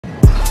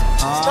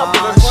Shit.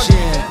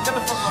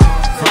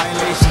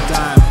 Violation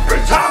time.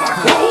 Every time I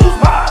close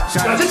my eyes,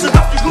 now this is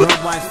how you look.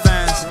 Worldwide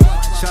fans,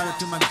 shout out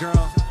to my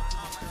girl.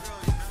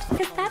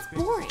 Because that's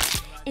boring.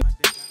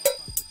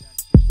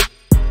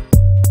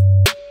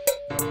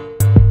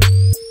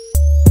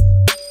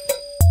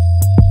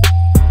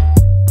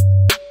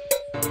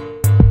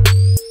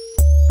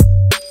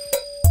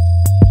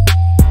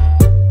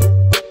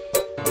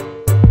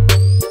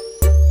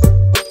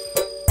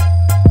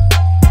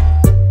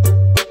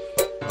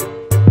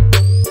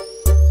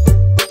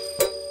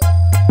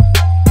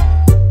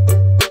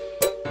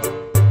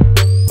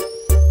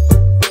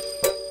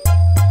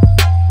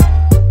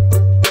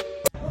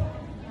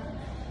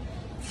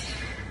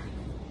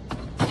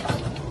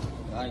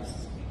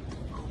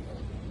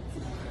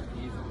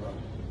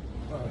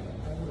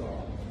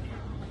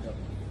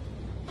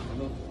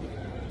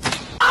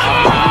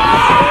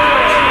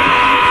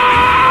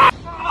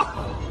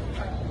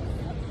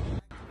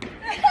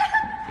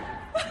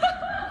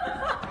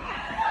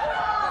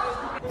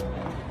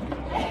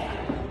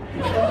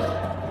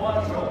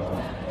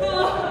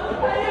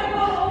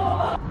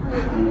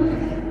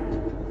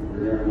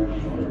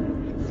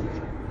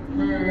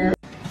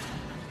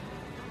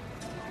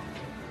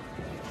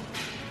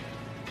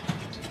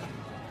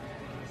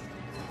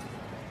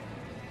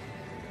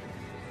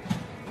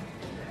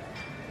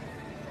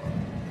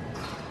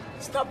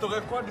 Stop the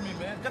recording me,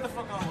 man. Get the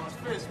fuck out of my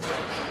face, man.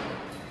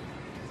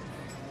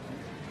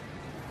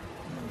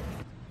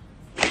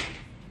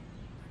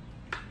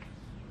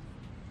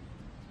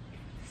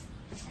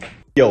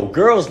 Yo,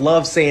 girls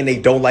love saying they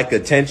don't like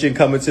attention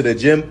coming to the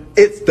gym.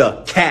 It's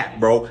the cap,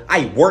 bro.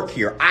 I work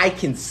here. I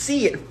can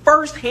see it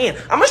firsthand.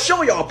 I'm gonna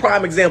show y'all a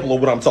prime example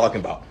of what I'm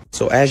talking about.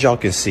 So as y'all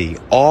can see,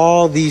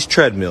 all these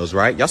treadmills,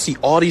 right? Y'all see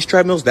all these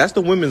treadmills? That's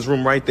the women's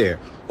room right there.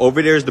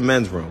 Over there's the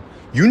men's room.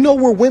 You know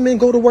where women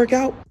go to work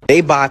out?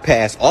 They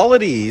bypass all of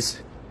these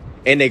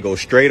and they go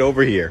straight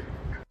over here.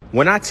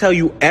 When I tell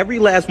you every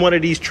last one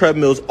of these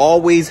treadmills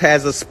always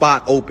has a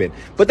spot open,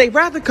 but they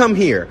rather come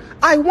here.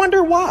 I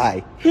wonder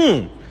why.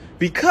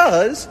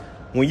 Because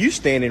when you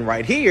standing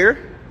right here,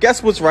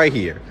 guess what's right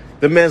here?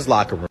 The men's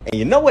locker room. And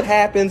you know what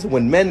happens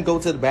when men go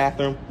to the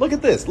bathroom? Look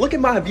at this. Look at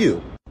my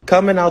view.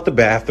 Coming out the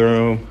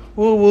bathroom.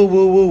 Woo, woo,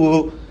 woo, woo,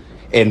 woo.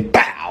 And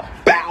bow,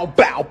 bow,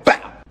 bow, bow.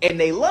 And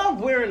they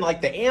love wearing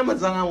like the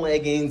Amazon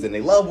leggings and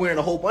they love wearing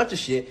a whole bunch of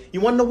shit. You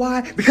wanna know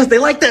why? Because they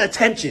like the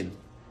attention.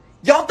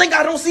 Y'all think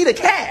I don't see the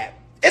cab?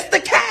 It's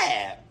the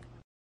cab.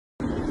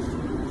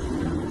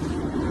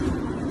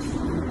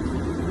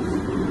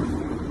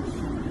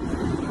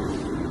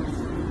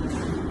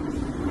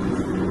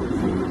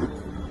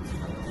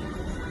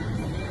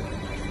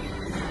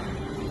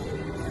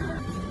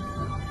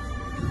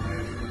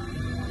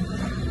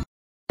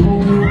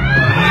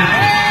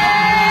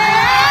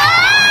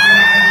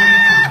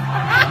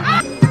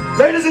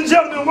 Ladies and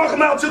gentlemen,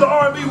 welcome out to the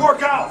R&B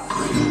workout.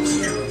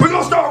 We're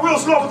gonna start real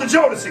slow with the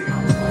Jodeci.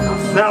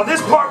 Now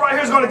this part right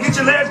here is gonna get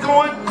your legs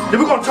going. Then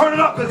we're gonna turn it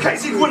up. Because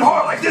Casey went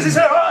hard like this. He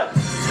said,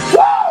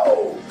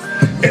 whoa!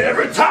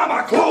 Every time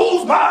I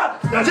close my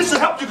eyes, now this should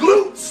help your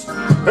glutes.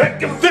 I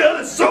can feel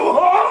it so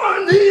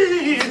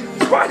horny.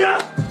 Right here.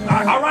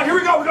 All right, here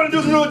we go. We're gonna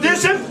do the new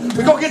addition.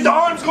 We're gonna get the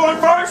arms going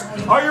first.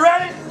 Are you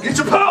ready? Get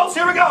your pose.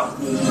 Here we go.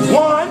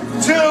 1,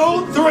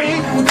 2,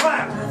 3,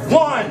 clap.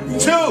 1, 2,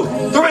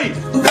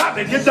 3, clap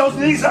it. Get those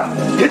knees up.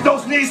 Get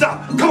those knees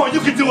up. Come on, you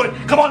can do it.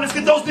 Come on, let's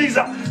get those knees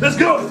up. Let's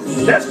do it.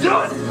 Let's do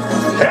it.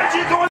 As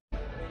you going.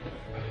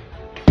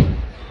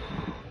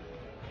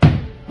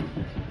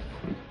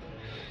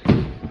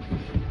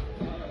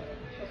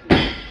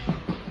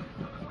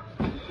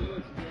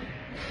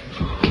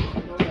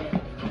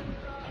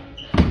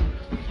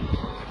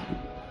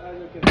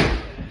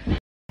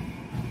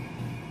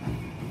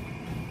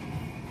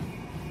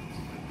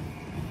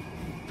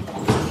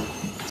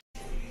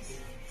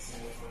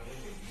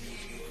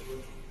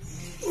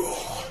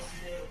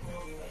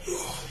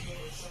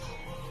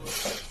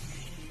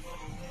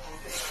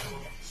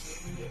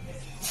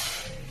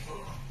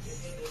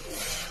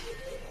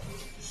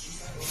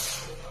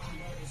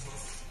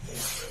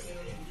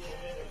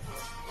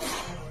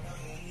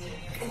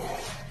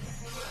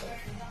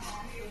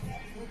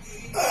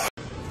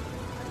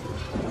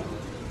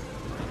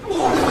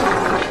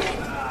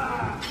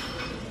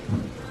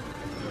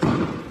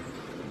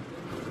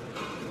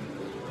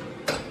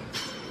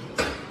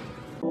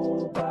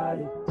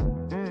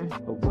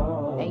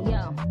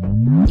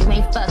 You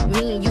ain't fuck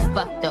me, you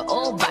fuck the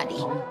old body.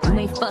 You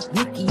ain't fuck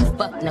Nikki, you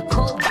fuck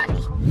Nicole body.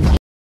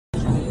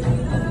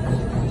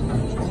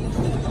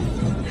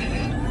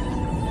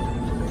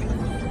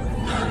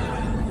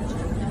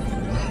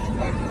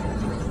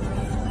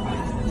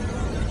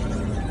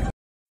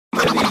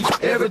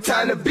 Every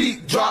time the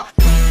beat drop.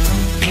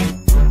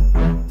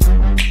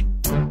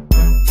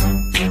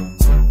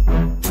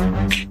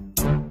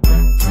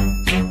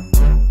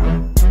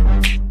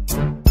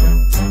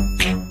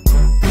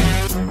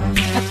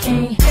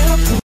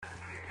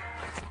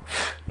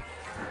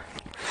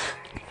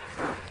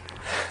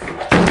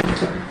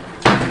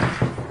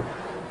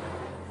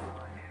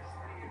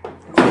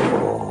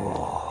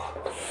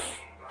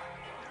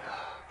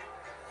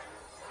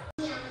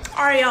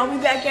 Alright, y'all, we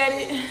back at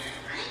it.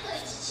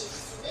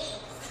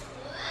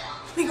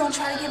 We gonna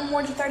try to get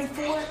more than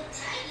 34.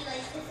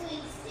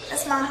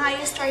 That's my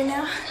highest right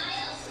now.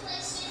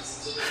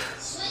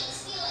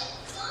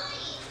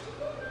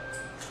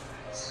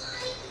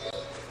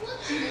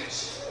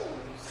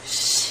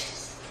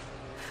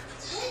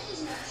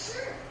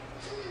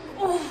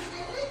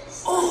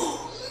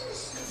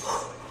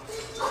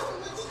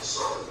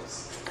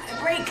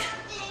 Gotta break.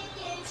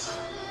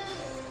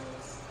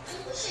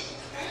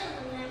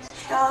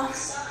 Y'all,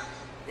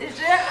 is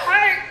that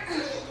hurt?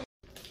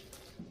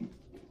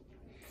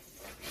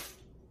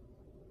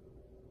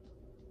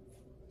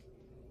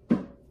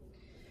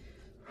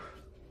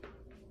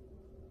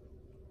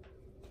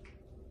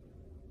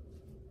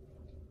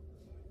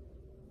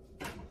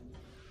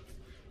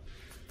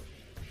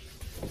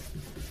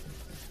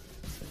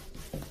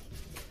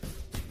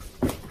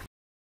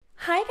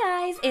 Hi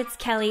guys, it's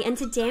Kelly, and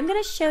today I'm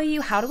going to show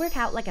you how to work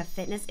out like a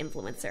fitness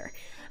influencer.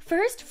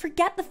 First,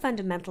 forget the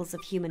fundamentals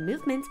of human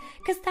movement,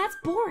 because that's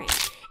boring.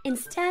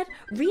 Instead,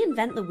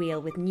 reinvent the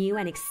wheel with new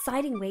and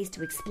exciting ways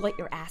to exploit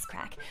your ass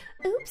crack.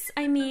 Oops,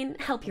 I mean,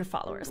 help your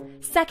followers.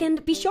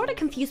 Second, be sure to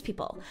confuse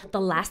people.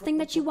 The last thing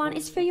that you want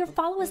is for your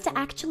followers to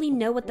actually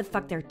know what the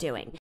fuck they're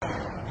doing.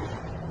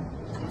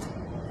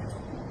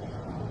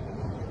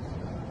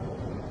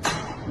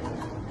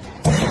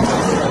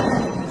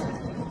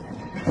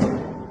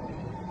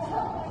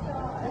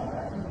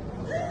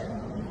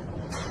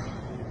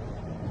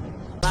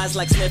 Eyes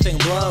like sniffing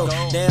blow.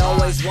 They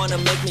always wanna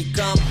make me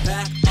come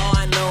back. All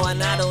I know,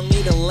 and I don't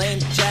need a lame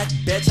chat,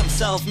 bitch. I'm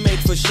self-made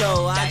for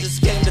show. I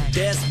just came to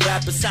dance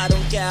rappers. I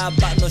don't care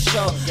about no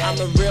show. I'm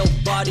a real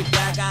body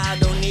bag. I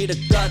don't need a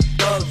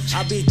cutthroat.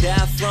 I'll be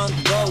there front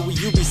row. Will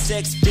you be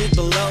 6 feet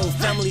below?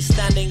 Family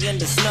standing in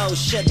the snow.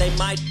 Shit, they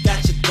might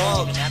catch a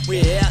cold.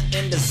 We're here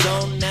in the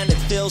zone, and it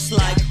feels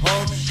like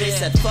home. They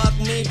said fuck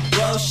me,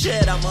 bro.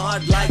 Shit, I'm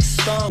hard like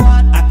stone.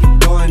 I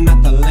keep going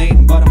out the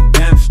lane, but I'm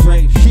damn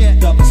straight.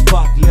 Dumb as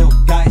fuck, little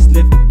guys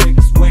lift the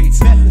biggest weights.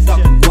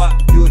 Talking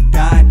what, do or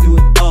die, do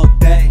it all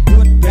day.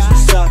 Bitch,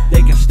 what's up,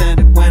 they can stand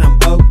it when I'm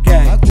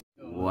okay.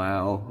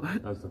 Wow.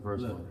 That's the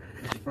first one.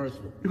 That's the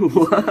first one.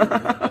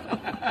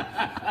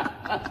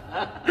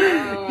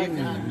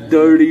 You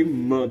dirty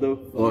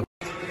motherfucker.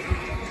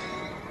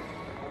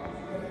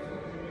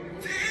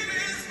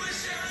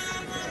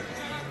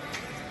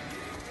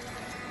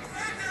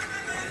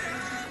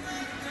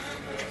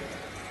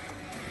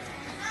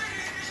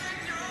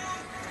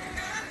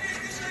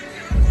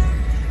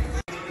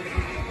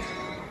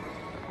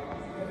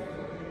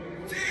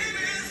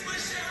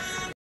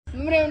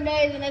 Remember them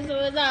days when I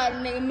was out,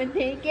 nigga, me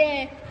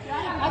thinking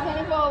I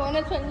 24 when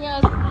I 20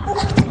 years.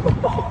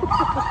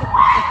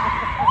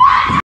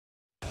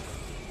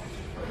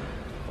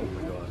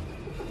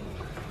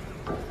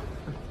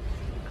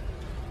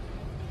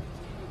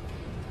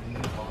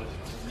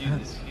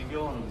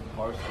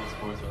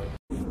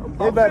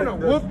 They better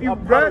whoop you,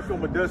 bro.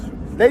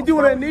 They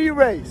doing a knee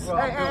race. Hey,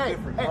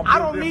 I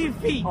don't need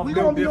feet. We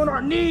gonna be on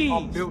our knees.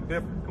 I'm built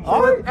different.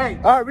 All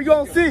right, we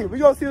gonna see. We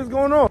gonna see what's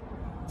going on.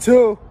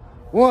 2,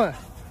 1.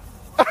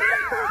 Hey!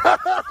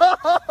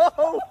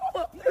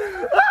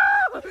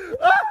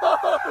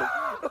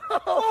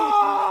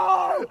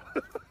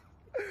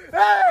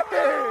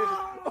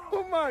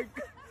 Oh my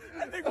God!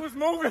 That nigga was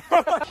moving.